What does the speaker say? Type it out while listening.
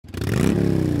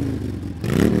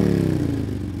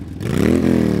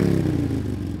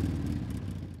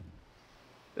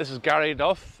This is Gary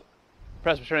Duff,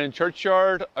 Presbyterian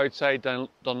churchyard outside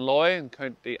Dunloy in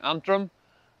County Antrim,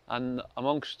 and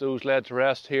amongst those laid to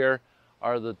rest here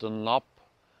are the Dunlop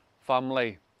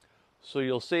family. So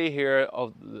you'll see here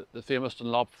of the famous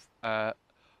Dunlop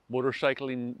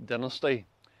motorcycling dynasty.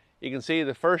 You can see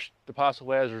the first to pass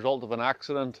away as a result of an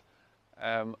accident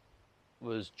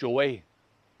was Joey,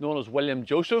 known as William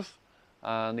Joseph,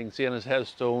 and you can see on his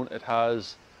headstone it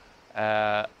has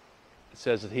it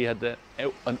says that he had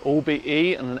an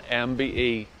OBE and an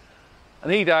MBE, and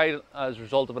he died as a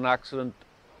result of an accident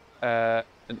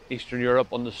in Eastern Europe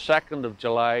on the 2nd of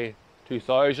July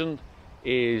 2000,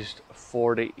 aged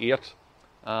 48.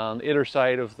 And either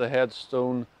side of the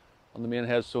headstone, on the main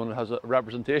headstone, it has a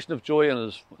representation of Joey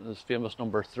and his famous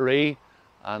number 3,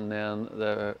 and then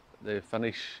the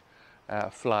finish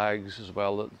flags as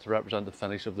well to represent the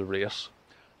finish of the race.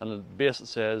 And at the base it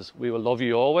says, "We will love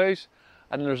you always."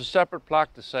 And there's a separate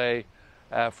plaque to say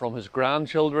from his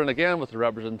grandchildren, again with the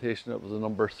representation of the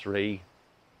number 3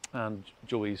 and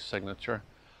Joey's signature.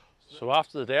 So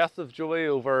after the death of Joey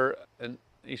over in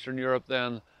Eastern Europe,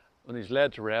 then when he's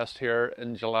laid to rest here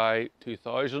in July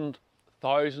 2000,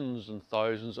 thousands and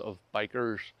thousands of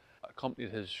bikers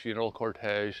accompanied his funeral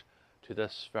cortege to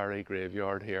this very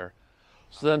graveyard here.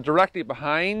 So then directly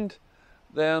behind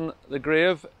then the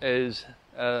grave is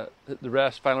the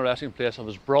final resting place of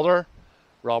his brother,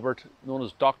 Robert, known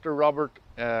as Dr. Robert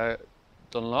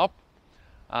Dunlop,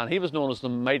 and he was known as the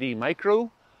Mighty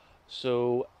Micro.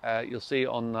 So you'll see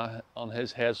on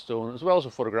his headstone, as well as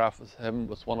a photograph of him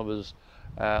with one of his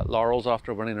laurels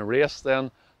after winning a race.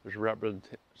 Then there's a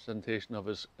representation of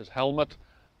his helmet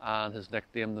and his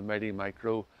nickname, the Mighty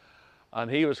Micro.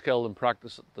 And he was killed in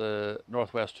practice at the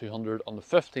Northwest 200 on the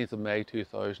 15th of May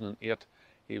 2008.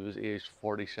 He was aged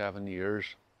 47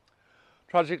 years.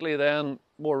 Tragically then,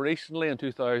 more recently in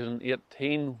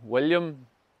 2018, William,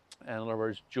 in other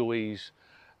words Joey's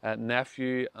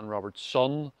nephew and Robert's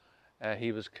son,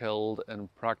 he was killed in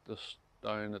practice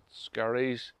down at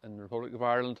Skerries in the Republic of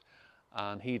Ireland,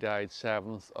 and he died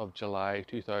 7th of July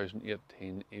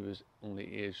 2018. He was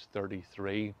only aged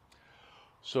 33.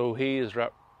 So he is,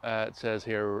 it says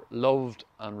here, loved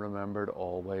and remembered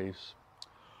always.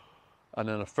 And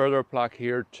then a further plaque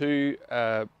here to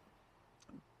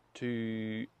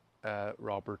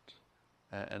Robert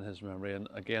in his memory, and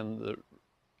again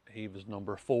he was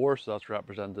number 4, so that's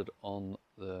represented on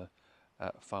the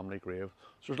family grave.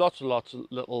 So there's lots of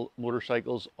little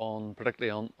motorcycles on,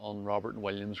 particularly on Robert and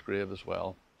William's grave as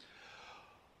well.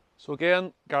 So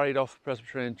again, Gary Duff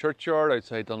Presbyterian churchyard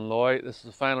outside Dunloy. This is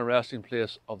the final resting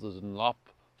place of the Dunlop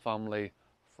family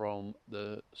from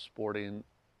the sporting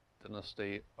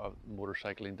dynasty of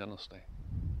motorcycling dynasty.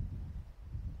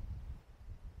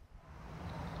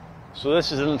 So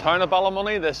this is in the town of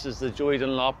Ballymoney. This is the Joey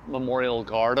Dunlop Memorial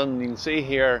Garden. You can see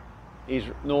here he's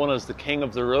known as the King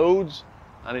of the Roads,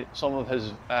 and some of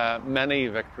his many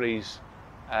victories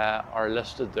are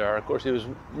listed there. Of course, he was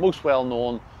most well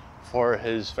known for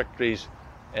his victories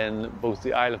in both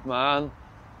the Isle of Man,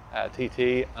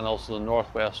 TT, and also the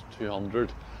Northwest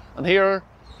 200. And here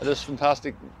at this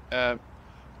fantastic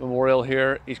memorial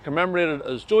here, he's commemorated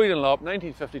as Joey Dunlop,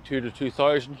 1952 to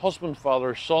 2000, husband,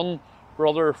 father, son,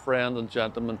 brother, friend and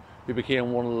gentleman, who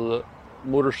became one of the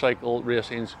motorcycle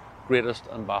racing's greatest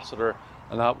ambassador,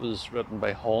 and that was written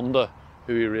by Honda,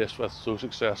 who he raced with so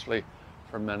successfully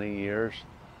for many years.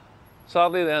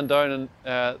 Sadly then down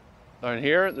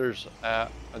here there's a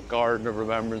garden of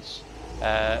remembrance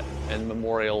in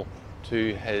memorial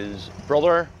to his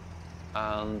brother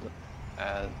and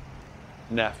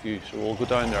nephew, so we'll go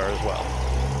down there as well.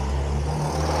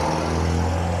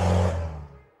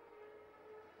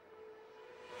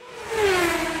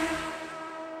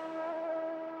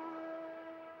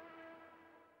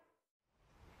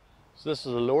 So this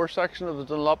is the lower section of the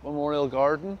Dunlop Memorial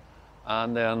Garden,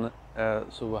 and then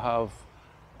so we have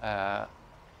a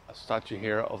statue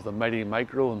here of the Mighty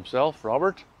Micro himself,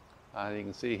 Robert, and you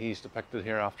can see he's depicted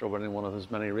here after winning one of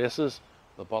his many races,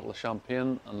 the bottle of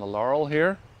champagne and the laurel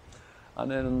here.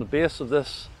 And then in the base of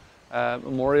this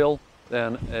memorial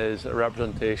then is a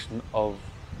representation of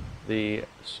the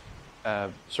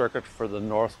circuit for the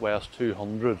Northwest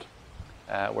 200,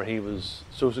 where he was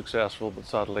so successful but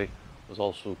sadly was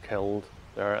also killed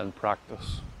there in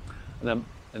practice. And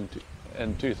then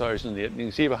in 2008, and you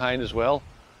can see behind as well,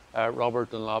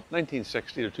 Robert Dunlop,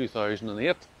 1960 to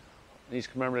 2008. He's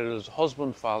commemorated as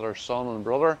husband, father, son and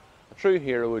brother, a true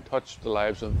hero who touched the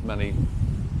lives of many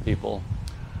people.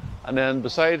 And then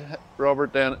beside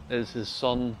Robert then is his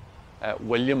son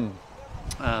William,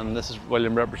 and this is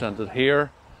William represented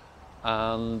here,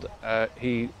 and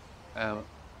he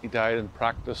died in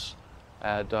practice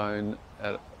down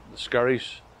at the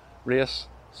Skerries race.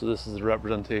 So this is the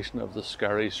representation of the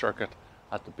Skerries circuit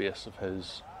at the base of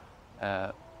his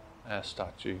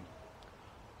statue.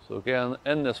 So again,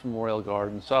 in this memorial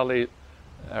garden, sadly,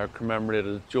 are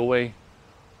commemorated Joey,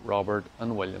 Robert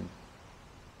and William.